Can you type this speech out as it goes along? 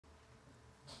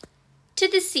to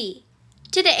the C,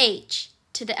 to the H,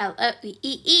 to the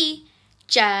L-O-E-E,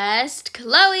 Just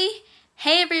Chloe.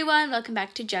 Hey everyone, welcome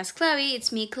back to Just Chloe.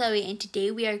 It's me, Chloe, and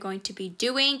today we are going to be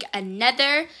doing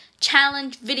another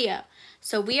challenge video.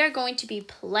 So we are going to be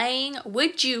playing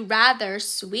Would You Rather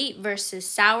Sweet versus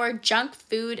Sour Junk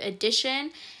Food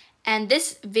Edition. And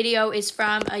this video is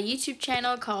from a YouTube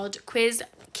channel called Quiz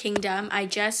Kingdom. I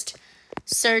just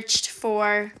searched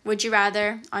for Would You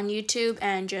Rather on YouTube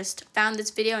and just found this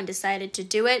video and decided to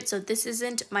do it. So this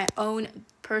isn't my own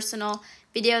personal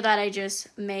video that I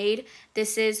just made.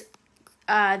 This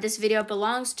video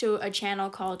belongs to a channel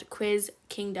called Quiz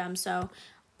Kingdom. So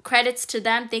credits to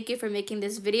them. Thank you for making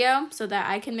this video so that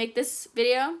I can make this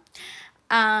video.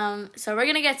 So we're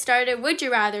gonna get started. Would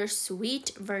you rather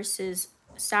sweet versus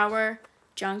sour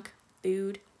junk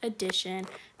food edition?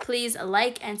 Please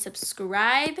like and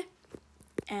subscribe.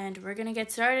 And we're gonna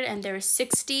get started, and there are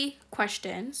 60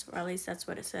 questions, or at least that's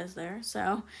what it says there.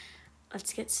 So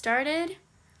let's get started,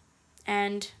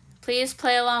 and please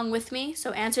play along with me.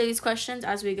 So answer these questions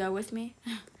as we go with me.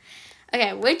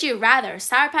 Okay, would you rather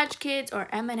Sour Patch Kids or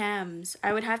M&ms?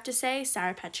 I would have to say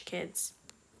Sour Patch Kids.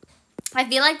 I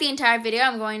feel like the entire video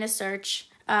I'm going to search,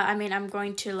 I'm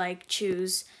going to like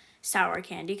choose sour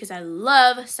candy because I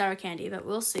love sour candy, but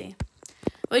we'll see.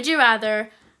 Would you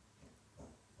rather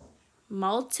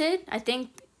malted, I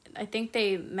think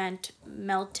they meant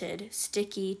melted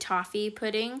sticky toffee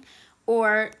pudding,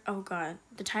 or oh god,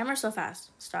 the timer's so fast.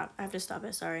 Stop. I have to stop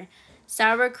it, sorry.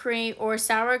 Sour cream or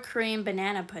sour cream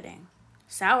banana pudding.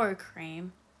 Sour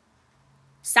cream.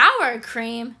 Sour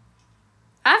cream?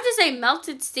 I have to say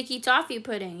melted sticky toffee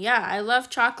pudding. Yeah, I love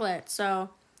chocolate, so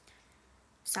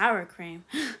sour cream.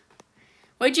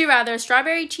 Would you rather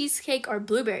strawberry cheesecake or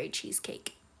blueberry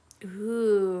cheesecake?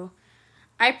 Ooh.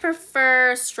 I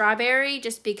prefer strawberry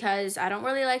just because I don't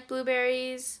really like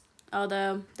blueberries.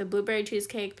 Although the blueberry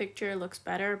cheesecake picture looks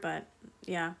better, but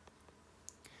yeah.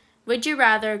 Would you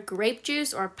rather grape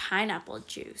juice or pineapple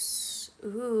juice?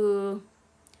 Ooh.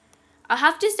 I'll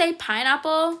have to say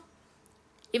pineapple.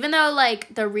 Even though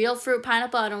like the real fruit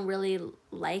pineapple I don't really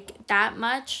like that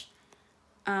much.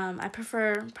 I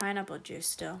prefer pineapple juice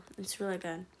still. It's really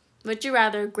good. Would you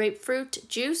rather grapefruit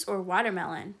juice or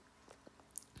watermelon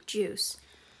juice?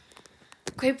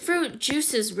 Grapefruit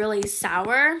juice is really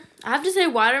sour. I have to say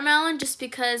watermelon just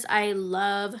because I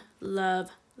love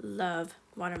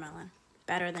watermelon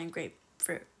better than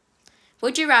grapefruit.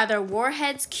 Would you rather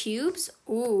Warheads cubes,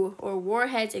 or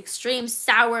Warheads extreme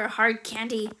sour hard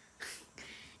candy?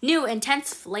 New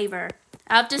intense flavor.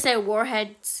 I have to say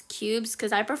Warheads cubes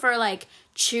because I prefer like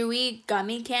chewy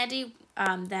gummy candy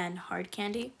than hard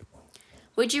candy.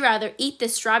 Would you rather eat the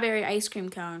strawberry ice cream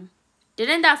cone?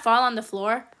 Didn't that fall on the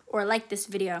floor? Or like this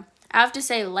video? I have to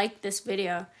say like this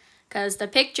video because the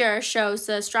picture shows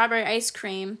the strawberry ice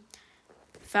cream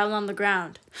fell on the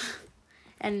ground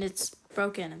and it's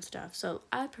broken and stuff. So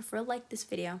I prefer like this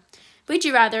video. Would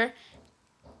you rather,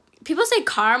 people say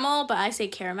caramel, but I say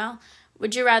caramel.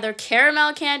 Would you rather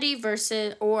caramel candy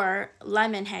versus or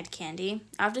lemon head candy?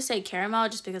 I have to say caramel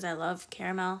just because I love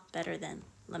caramel better than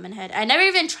lemon head. I never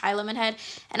even tried lemon head,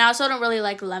 and I also don't really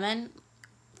like lemon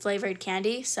flavored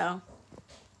candy, so.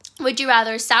 Would you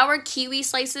rather sour kiwi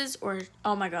slices or,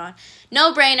 oh my god,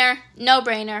 no brainer,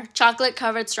 chocolate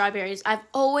covered strawberries? I've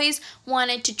always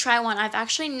wanted to try one. I've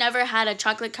actually never had a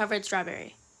chocolate covered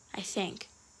strawberry, I think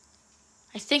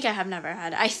I have never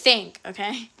had it,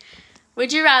 okay?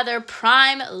 Would you rather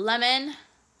prime lemon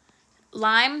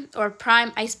lime or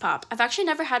prime ice pop? I've actually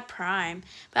never had prime,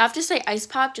 but I have to say ice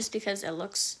pop just because it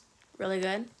looks really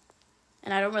good,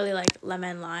 and I don't really like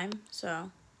lemon lime,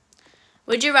 so.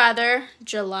 Would you rather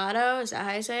gelato, is that how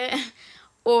I say it?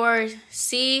 Or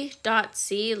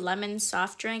C.C lemon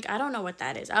soft drink? I don't know what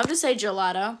that is. I'll just say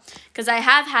gelato because I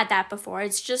have had that before.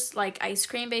 It's just like ice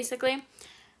cream basically.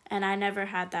 And I never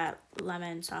had that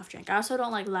lemon soft drink. I also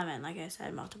don't like lemon, like I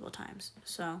said multiple times.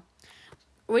 So,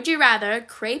 would you rather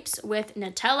crepes with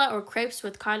Nutella or crepes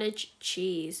with cottage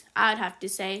cheese? I'd have to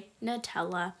say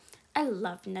Nutella. I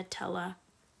love Nutella.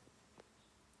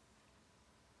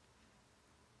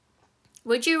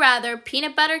 Would you rather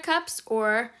peanut butter cups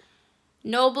or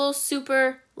Nobel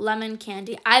super lemon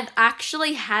candy? I've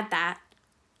actually had that,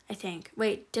 I think.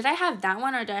 Wait, did I have that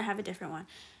one or did I have a different one?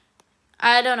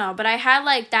 I don't know, but I had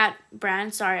like that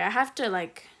brand. Sorry, I have to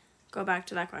like go back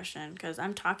to that question because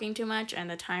I'm talking too much and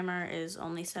the timer is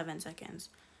only 7 seconds.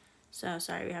 So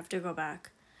sorry, we have to go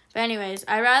back. But anyways,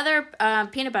 I rather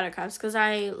peanut butter cups because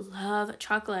I love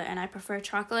chocolate and I prefer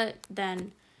chocolate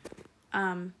than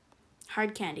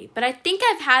hard candy. But I think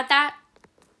I've had that,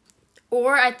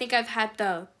 or I think I've had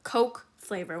the Coke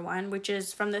flavor one, which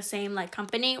is from the same like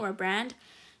company or brand,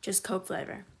 just Coke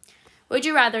flavor. Would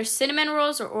you rather cinnamon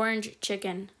rolls or orange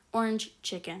chicken? Orange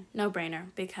chicken, no brainer,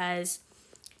 because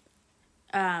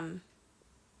I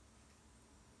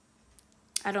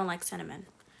don't like cinnamon.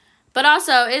 But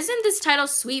also, isn't this title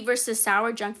sweet versus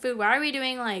sour junk food? Why are we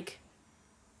doing like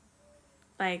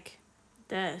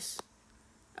this?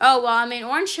 Oh, well, I mean,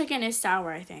 orange chicken is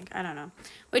sour, I think. I don't know.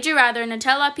 Would you rather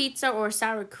Nutella pizza or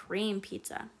sour cream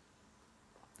pizza?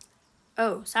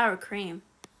 Oh, sour cream.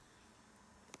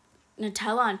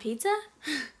 Nutella on pizza?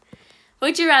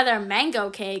 Would you rather mango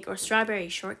cake or strawberry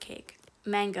shortcake?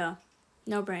 Mango.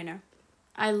 No brainer.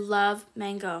 I love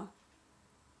mango.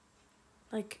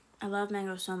 Like, I love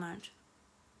mango so much.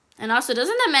 And also,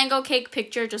 doesn't the mango cake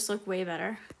picture just look way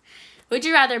better? Would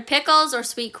you rather pickles or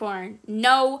sweet corn?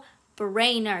 No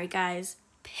brainer, guys.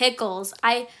 Pickles.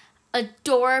 I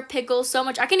adore pickles so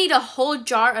much. I can eat a whole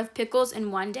jar of pickles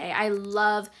in one day. I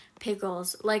love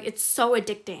pickles. Like, it's so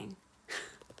addicting.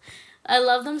 I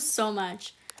love them so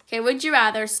much. Okay, would you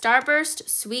rather Starburst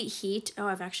Sweet Heat? Oh,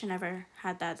 I've actually never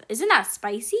had that. Isn't that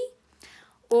spicy?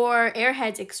 Or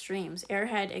Airheads Extremes?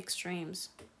 Airhead Extremes.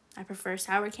 I prefer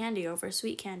sour candy over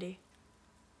sweet candy.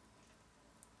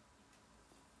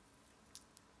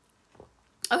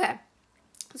 Okay.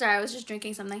 Sorry, I was just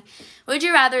drinking something. Would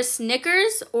you rather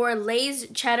Snickers or Lay's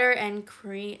cheddar and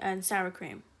sour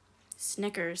cream?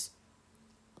 Snickers.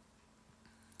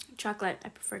 Chocolate. I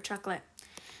prefer chocolate.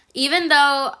 Even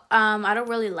though I don't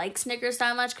really like Snickers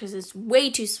that much because it's way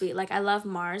too sweet. Like, I love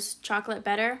Mars chocolate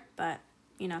better, but,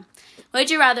 you know. Would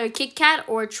you rather Kit Kat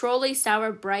or Trolley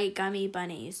Sour Bright Gummy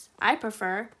Bunnies? I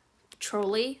prefer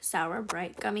Trolley Sour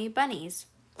Bright Gummy Bunnies.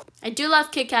 I do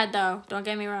love Kit Kat, though. Don't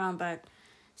get me wrong, but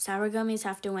sour gummies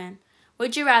have to win.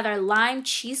 Would you rather lime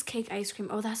cheesecake ice cream?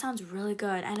 Oh, that sounds really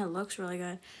good, and it looks really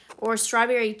good. Or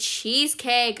strawberry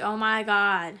cheesecake. Oh, my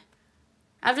God.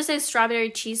 I have to say strawberry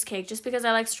cheesecake just because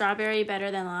I like strawberry better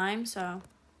than lime, so.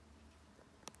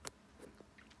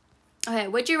 Okay,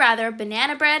 would you rather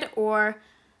banana bread or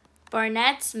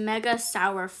Barnett's Mega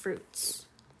Sour Fruits?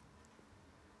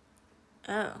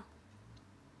 Oh.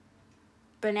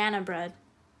 Banana bread.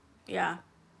 Yeah.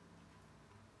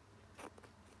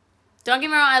 Don't get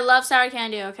me wrong, I love sour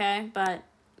candy, okay? But,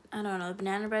 I don't know,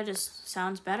 banana bread just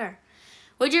sounds better.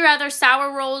 Would you rather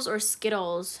sour rolls or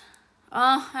Skittles?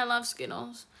 Oh, I love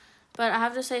Skittles. But I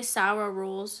have to say sour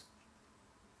rolls.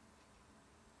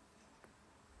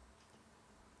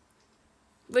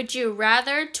 Would you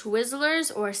rather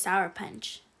Twizzlers or Sour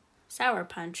Punch? Sour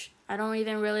Punch. I don't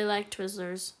even really like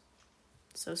Twizzlers.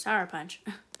 So Sour Punch.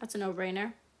 That's a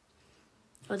no-brainer.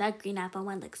 Oh, that green apple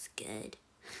one looks good.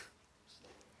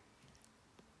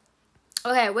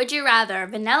 Okay, would you rather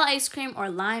vanilla ice cream or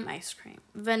lime ice cream?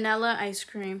 Vanilla ice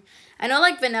cream. I know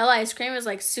like vanilla ice cream is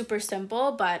like super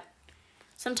simple, but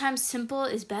sometimes simple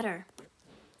is better.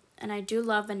 And I do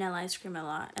love vanilla ice cream a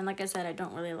lot. And like I said, I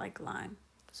don't really like lime.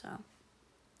 So,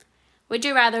 would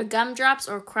you rather gumdrops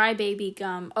or crybaby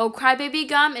gum? Oh, crybaby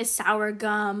gum is sour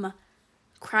gum.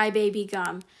 Crybaby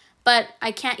gum. But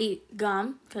I can't eat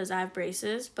gum because I have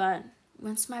braces. But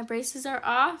once my braces are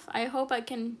off, I hope I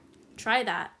can try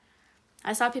that.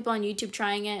 I saw people on YouTube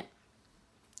trying it.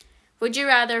 Would you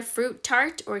rather fruit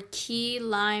tart or key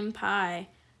lime pie?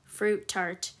 Fruit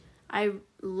tart. I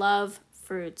love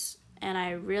fruits, and I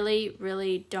really,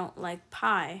 really don't like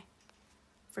pie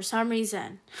for some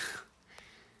reason.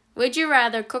 Would you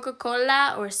rather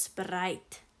Coca-Cola or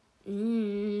Sprite?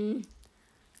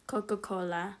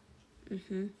 Coca-Cola.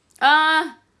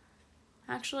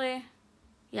 Actually,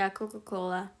 yeah,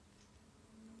 Coca-Cola.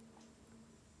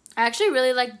 I actually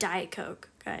really like Diet Coke,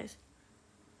 guys.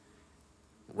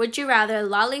 Would you rather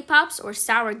lollipops or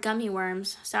sour gummy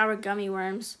worms? Sour gummy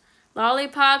worms.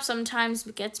 Lollipop sometimes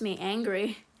gets me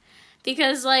angry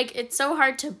because like it's so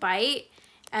hard to bite,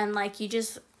 and like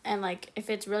if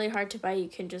it's really hard to bite, you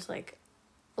can just like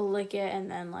lick it and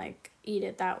then like eat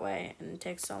it that way, and it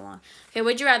takes so long. Okay,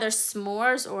 would you rather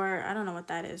s'mores or I don't know what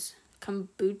that is.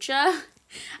 Kombucha?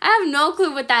 I have no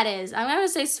clue what that is. I'm gonna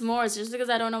say s'mores just because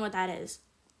I don't know what that is.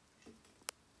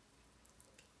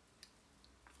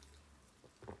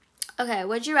 Okay,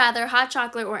 would you rather hot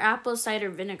chocolate or apple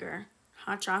cider vinegar?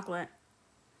 Hot chocolate.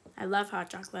 I love hot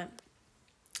chocolate.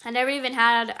 I never even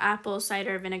had apple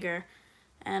cider vinegar,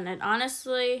 and it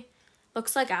honestly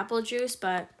looks like apple juice,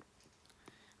 but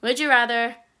would you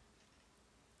rather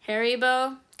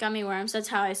Haribo gummy worms, that's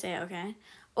how I say it, okay,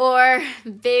 or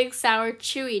Big Sour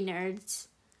Chewy Nerds?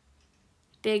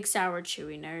 Big Sour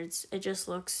Chewy Nerds. It just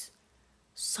looks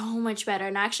so much better,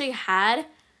 and I actually had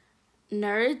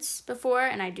Nerds before,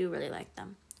 and I do really like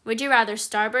them. Would you rather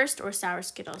Starburst or Sour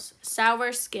Skittles?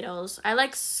 Sour Skittles. I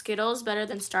like Skittles better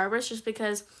than Starburst just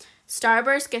because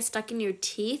Starburst gets stuck in your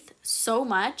teeth so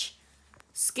much.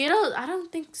 Skittles, I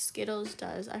don't think Skittles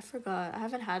does. I forgot. I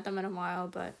haven't had them in a while,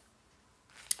 but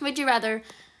would you rather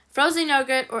frozen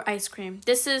yogurt or ice cream?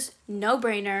 This is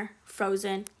no-brainer,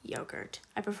 frozen yogurt.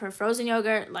 I prefer frozen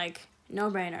yogurt, like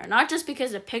no-brainer. Not just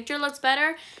because the picture looks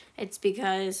better, it's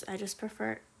because I just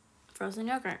prefer frozen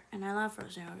yogurt, and I love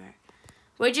frozen yogurt.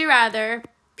 Would you rather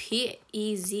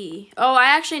P-E-Z? Oh, I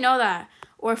actually know that.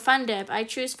 Or Fun Dip. I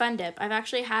choose Fun Dip. I've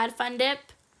actually had Fun Dip.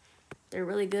 They're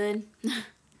really good.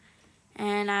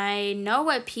 And I know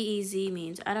what P-E-Z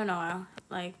means. I don't know,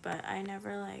 but I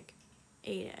never,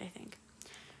 ate it, I think.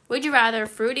 Would you rather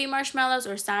Fruity Marshmallows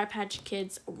or Sour Patch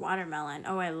Kids watermelon?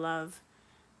 Oh, I love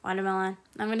watermelon.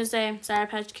 I'm going to say Sour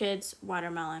Patch Kids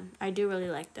watermelon. I do really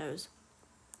like those.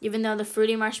 Even though the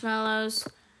Fruity Marshmallows,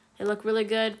 they look really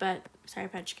good, but Sour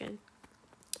Patch Kid.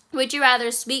 Would you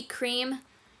rather sweet cream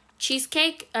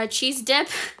cheesecake, cheese dip,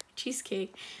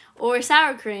 cheesecake, or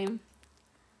sour cream?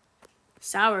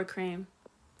 Sour cream.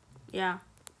 Yeah.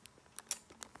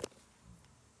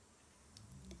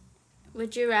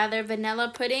 Would you rather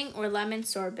vanilla pudding or lemon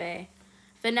sorbet?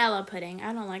 Vanilla pudding.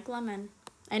 I don't like lemon.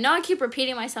 I know I keep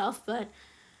repeating myself, but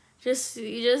just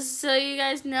so you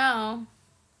guys know.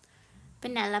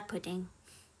 Vanilla pudding.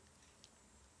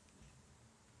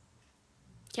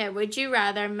 Okay, would you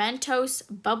rather Mentos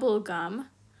bubble gum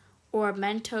or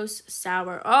Mentos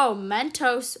sour? Oh,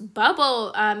 Mentos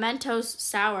Mentos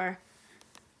sour.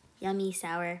 Yummy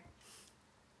sour.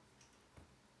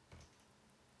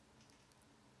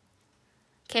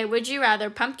 Okay, would you rather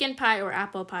pumpkin pie or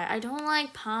apple pie? I don't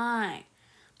like pie,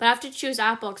 but I have to choose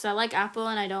apple because I like apple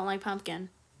and I don't like pumpkin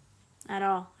at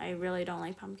all. I really don't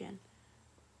like pumpkin.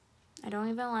 I don't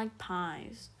even like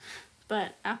pies,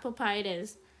 but apple pie it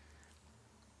is.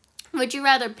 Would you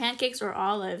rather pancakes or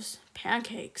olives?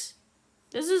 Pancakes.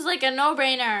 This is like a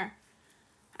no-brainer.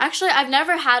 Actually, I've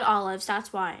never had olives.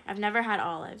 That's why. I've never had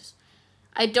olives.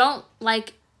 I don't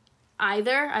like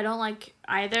either.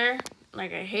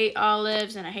 Like, I hate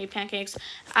olives and I hate pancakes.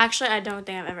 Actually, I don't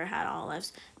think I've ever had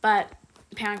olives. But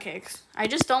pancakes. I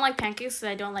just don't like pancakes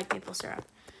because I don't like maple syrup.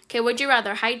 Okay, would you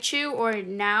rather Haichu or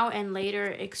now and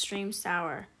later extreme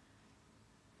sour?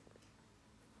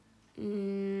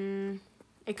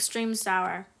 Extreme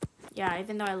sour. Yeah,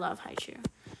 even though I love Haichu.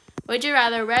 Would you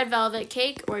rather red velvet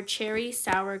cake or cherry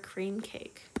sour cream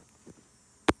cake?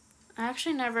 I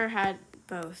actually never had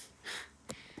both.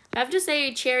 I have to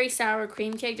say cherry sour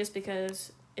cream cake just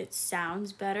because it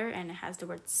sounds better and it has the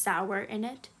word sour in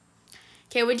it.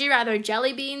 Okay, would you rather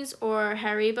jelly beans or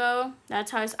Haribo?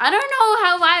 That's how I don't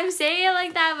know why I'm saying it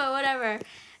like that, but whatever.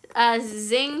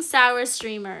 Zing sour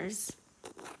streamers.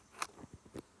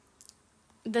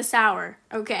 The sour,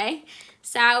 okay?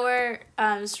 Sour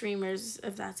streamers,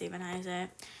 if that's even how I say it.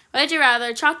 Would you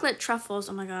rather chocolate truffles,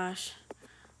 oh my gosh,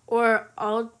 or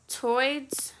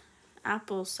Altoids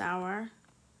apple sour?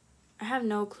 I have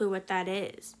no clue what that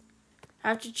is. I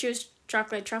have to choose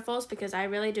chocolate truffles because I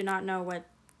really do not know what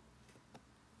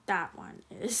that one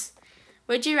is.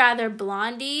 Would you rather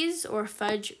blondies or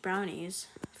fudge brownies?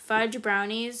 Fudge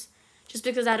brownies, just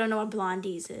because I don't know what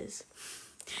blondies is.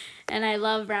 And I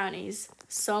love brownies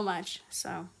so much,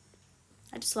 so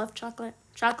I just love chocolate.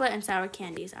 Chocolate and sour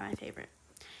candies are my favorite.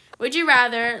 Would you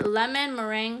rather lemon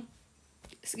meringue,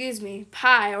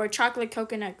 pie or chocolate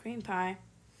coconut cream pie?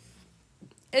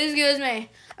 Excuse me.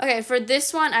 Okay, for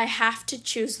this one, I have to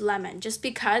choose lemon just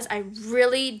because I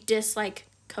really dislike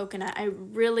coconut. I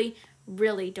really,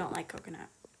 really don't like coconut.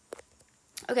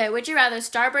 Okay, would you rather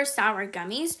Starburst sour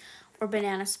gummies or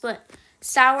banana split?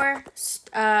 Sour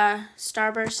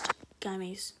Starburst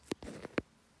gummies.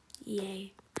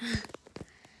 Yay.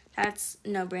 That's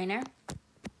no-brainer.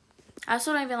 I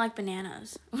also don't even like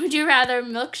bananas. Would you rather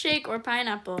milkshake or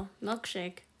pineapple?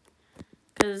 Milkshake.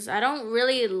 Because I don't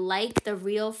really like the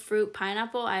real fruit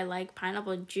pineapple. I like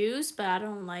pineapple juice, but I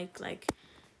don't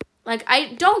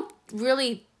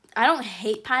I don't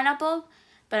hate pineapple,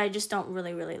 but I just don't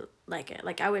really like it.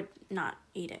 Like, I would not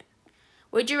eat it.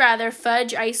 Would you rather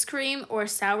fudge ice cream or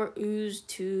sour ooze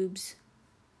tubes?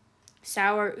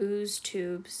 Sour ooze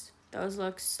tubes. Those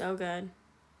look so good.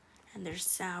 And they're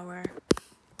sour.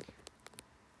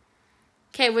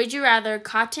 Okay, would you rather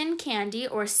cotton candy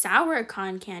or sour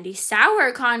con candy?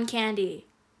 Sour con candy.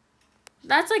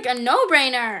 That's like a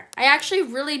no-brainer. I actually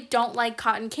really don't like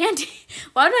cotton candy.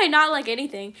 Why do I not like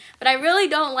anything? But I really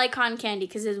don't like cotton candy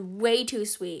because it's way too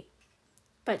sweet.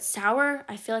 But sour,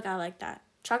 I feel like I like that.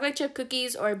 Chocolate chip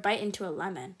cookies or bite into a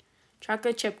lemon?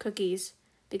 Chocolate chip cookies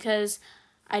because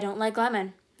I don't like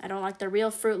lemon. I don't like the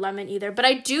real fruit lemon either. But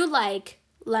I do like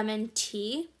lemon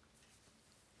tea.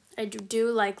 I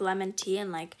do like lemon tea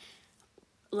and like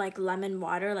lemon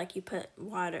water. Like you put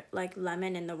water, like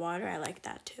lemon in the water. I like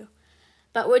that too.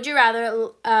 But would you rather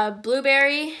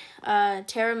blueberry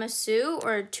tiramisu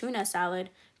or tuna salad?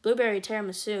 Blueberry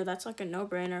tiramisu, that's like a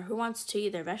no-brainer. Who wants to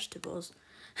eat their vegetables?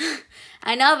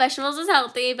 I know vegetables is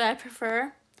healthy, but I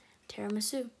prefer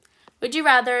tiramisu. Would you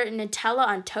rather Nutella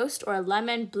on toast or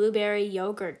lemon blueberry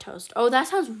yogurt toast? Oh, that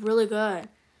sounds really good.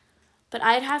 But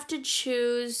I'd have to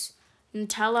choose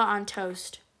Nutella on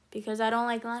toast because I don't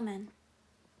like lemon.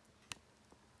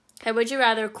 Okay, would you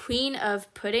rather Queen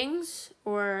of Puddings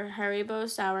or Haribo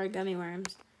Sour Gummy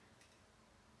Worms?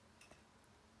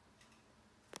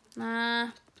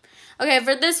 Okay,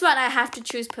 for this one, I have to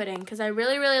choose pudding because I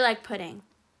really, really like pudding.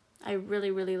 I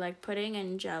really, really like pudding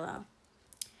and Jell-O.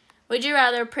 Would you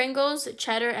rather Pringles,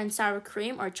 cheddar, and sour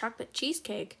cream or chocolate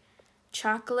cheesecake?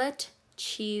 Chocolate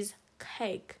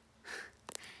cheesecake.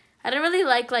 I don't really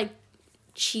like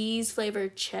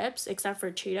cheese-flavored chips except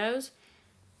for Cheetos.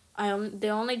 The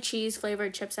only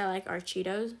cheese-flavored chips I like are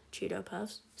Cheetos, Cheeto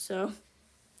Puffs. So,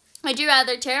 would you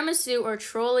rather tiramisu or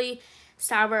Trolley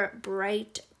Sour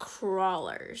Bright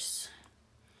Crawlers?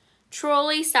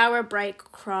 Trolley Sour Bright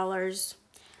Crawlers.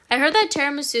 I heard that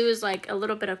tiramisu is like a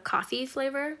little bit of coffee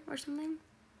flavor or something.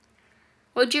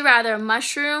 Would you rather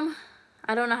mushroom?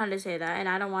 I don't know how to say that, and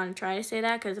I don't want to try to say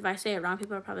that because if I say it wrong,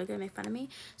 people are probably going to make fun of me.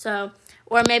 So,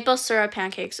 or maple syrup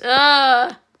pancakes.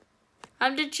 Ugh! I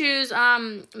have to choose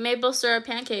maple syrup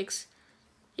pancakes.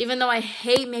 Even though I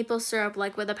hate maple syrup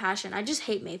like with a passion. I just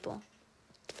hate maple.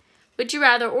 Would you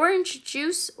rather orange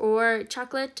juice or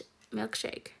chocolate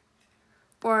milkshake?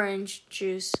 Orange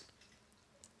juice.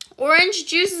 Orange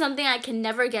juice is something I can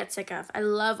never get sick of. I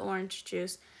love orange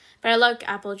juice, but I like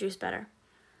apple juice better.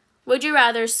 Would you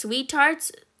rather sweet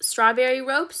tarts, strawberry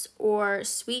ropes, or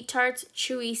sweet tarts,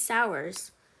 chewy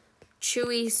sours?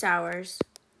 Chewy sours.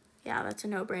 Yeah, that's a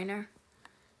no-brainer.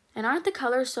 And aren't the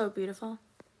colors so beautiful?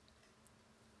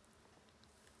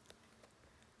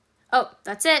 Oh,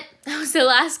 that's it. That was the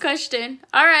last question.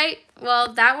 All right.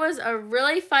 Well, that was a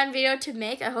really fun video to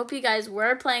make. I hope you guys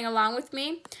were playing along with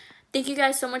me. Thank you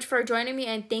guys so much for joining me,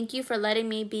 and thank you for letting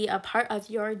me be a part of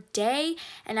your day.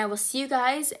 And I will see you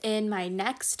guys in my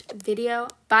next video.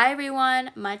 Bye,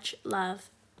 everyone. Much love.